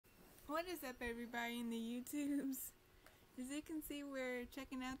What is up, everybody in the YouTubes? As you can see, we're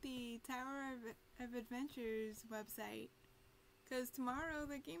checking out the Tower of Adventures website, because tomorrow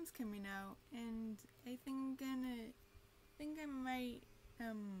the game's coming out, and I think I might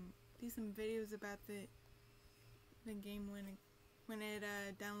do some videos about the game when it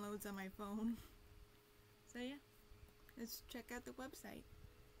downloads on my phone. So yeah, let's check out the website.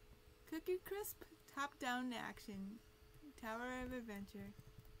 Cookie Crisp top-down action, Tower of Adventure.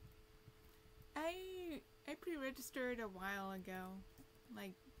 I pre-registered a while ago,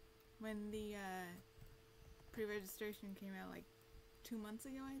 like when the pre-registration came out, like 2 months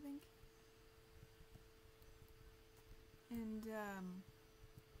ago, I think. And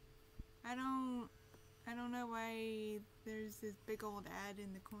I don't know why there's this big old ad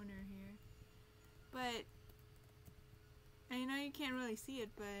in the corner here, but I know you can't really see it,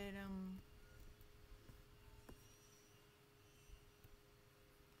 but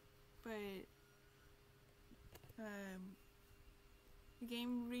the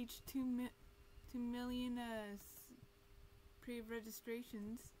game reached 2 million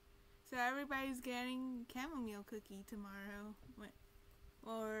pre-registrations, so everybody's getting chamomile cookie tomorrow,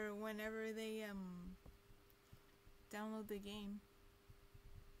 or whenever they download the game.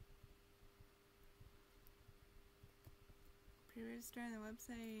 Pre-register on the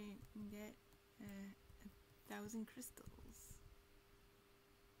website and get 1,000 crystals.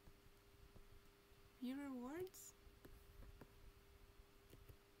 View rewards?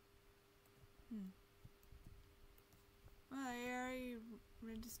 Well, I already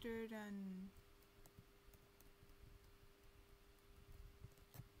registered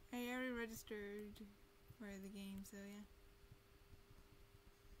for the game, so yeah.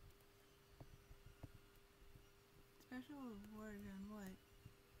 Special reward on what?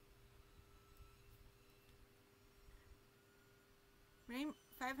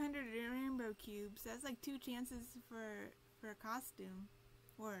 500 rainbow cubes. That's like 2 chances for a costume.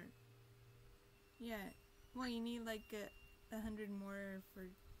 Or yeah. Well, you need like 100 more for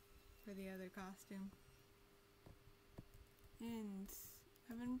the other costume. And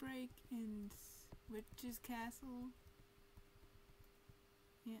Oven Break and Witch's Castle.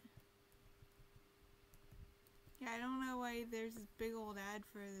 Yeah. Yeah, I don't know why there's this big old ad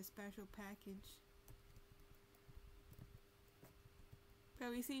for the special package. But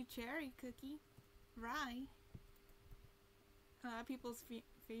we see cherry cookie, rye. A lot of people's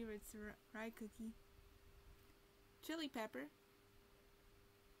favorites, rye cookie. Chili pepper.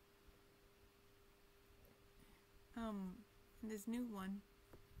 This new one.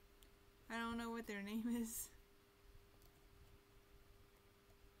 I don't know what their name is.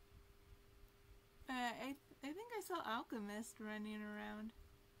 I think I saw Alchemist running around.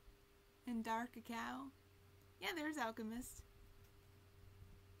 And Dark Cacao. Yeah, there's Alchemist.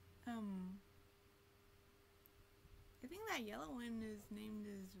 I think that yellow one is named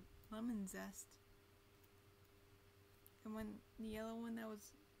as Lemon Zest. And the yellow one that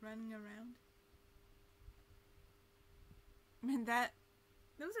was running around. I mean,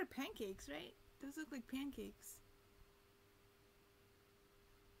 those are pancakes, right? Those look like pancakes.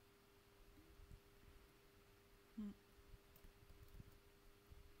 Hmm.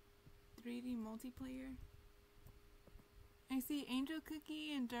 3D multiplayer. I see Angel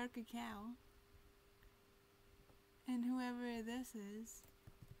Cookie and Dark Cacao. And whoever this is.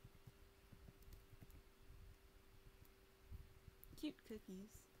 Cute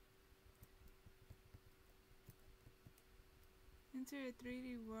cookies. Enter a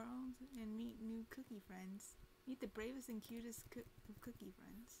 3D world and meet new cookie friends. Meet the bravest and cutest of cookie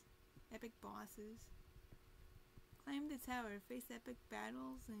friends. Epic bosses. Climb the tower, face epic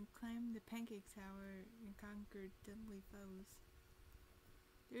battles, and climb the pancake tower and conquer deadly foes.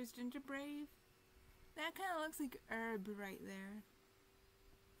 There's Gingerbrave. That kind of looks like Herb right there.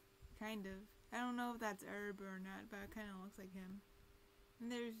 Kind of. I don't know if that's Herb or not, but it kind of looks like him.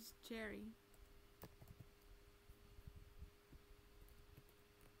 And there's Cherry.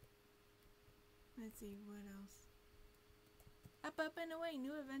 Let's see, what else? Up, up, and away.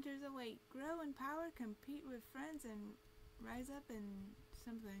 New adventures await. Grow in power, compete with friends, and rise up in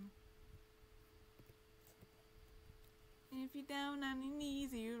something. And if you're down on your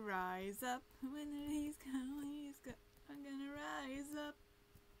knees, you rise up. When the days come, I'm gonna rise up.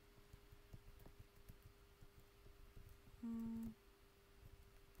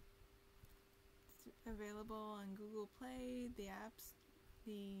 It's available on Google Play, the App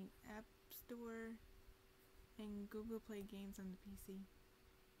Store, and Google Play games on the PC.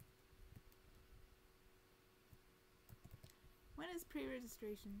 When is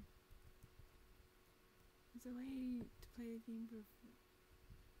pre-registration? There's a way to play the game for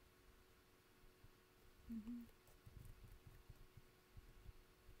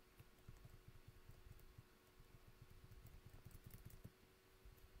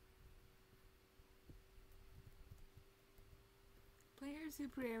Players who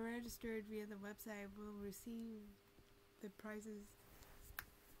pre-registered via the website will receive the prizes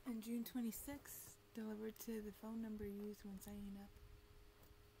on June 26th, delivered to the phone number used when signing up.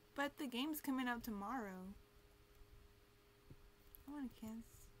 But the game's coming out tomorrow. I want to cancel.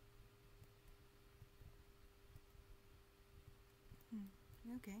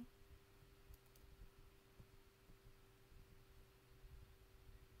 Okay.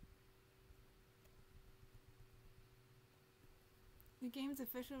 The game's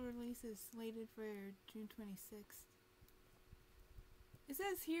official release is slated for June 26th. It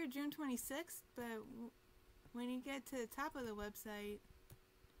says here June 26th, but when you get to the top of the website,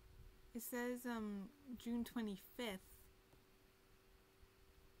 it says June 25th.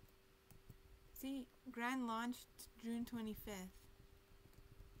 See, grand launched June 25th.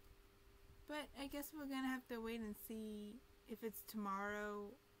 But I guess we're gonna have to wait and see if it's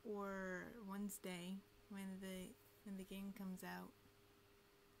tomorrow or Wednesday when the game comes out.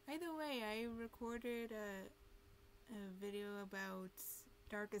 Either way, I recorded a video about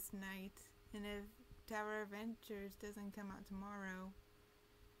Darkest Night, and if Tower Adventures doesn't come out tomorrow,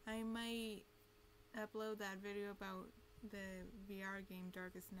 I might upload that video about the VR game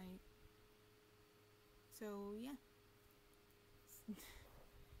Darkest Night. So yeah.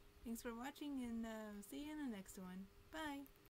 Thanks for watching, and see you in the next one. Bye!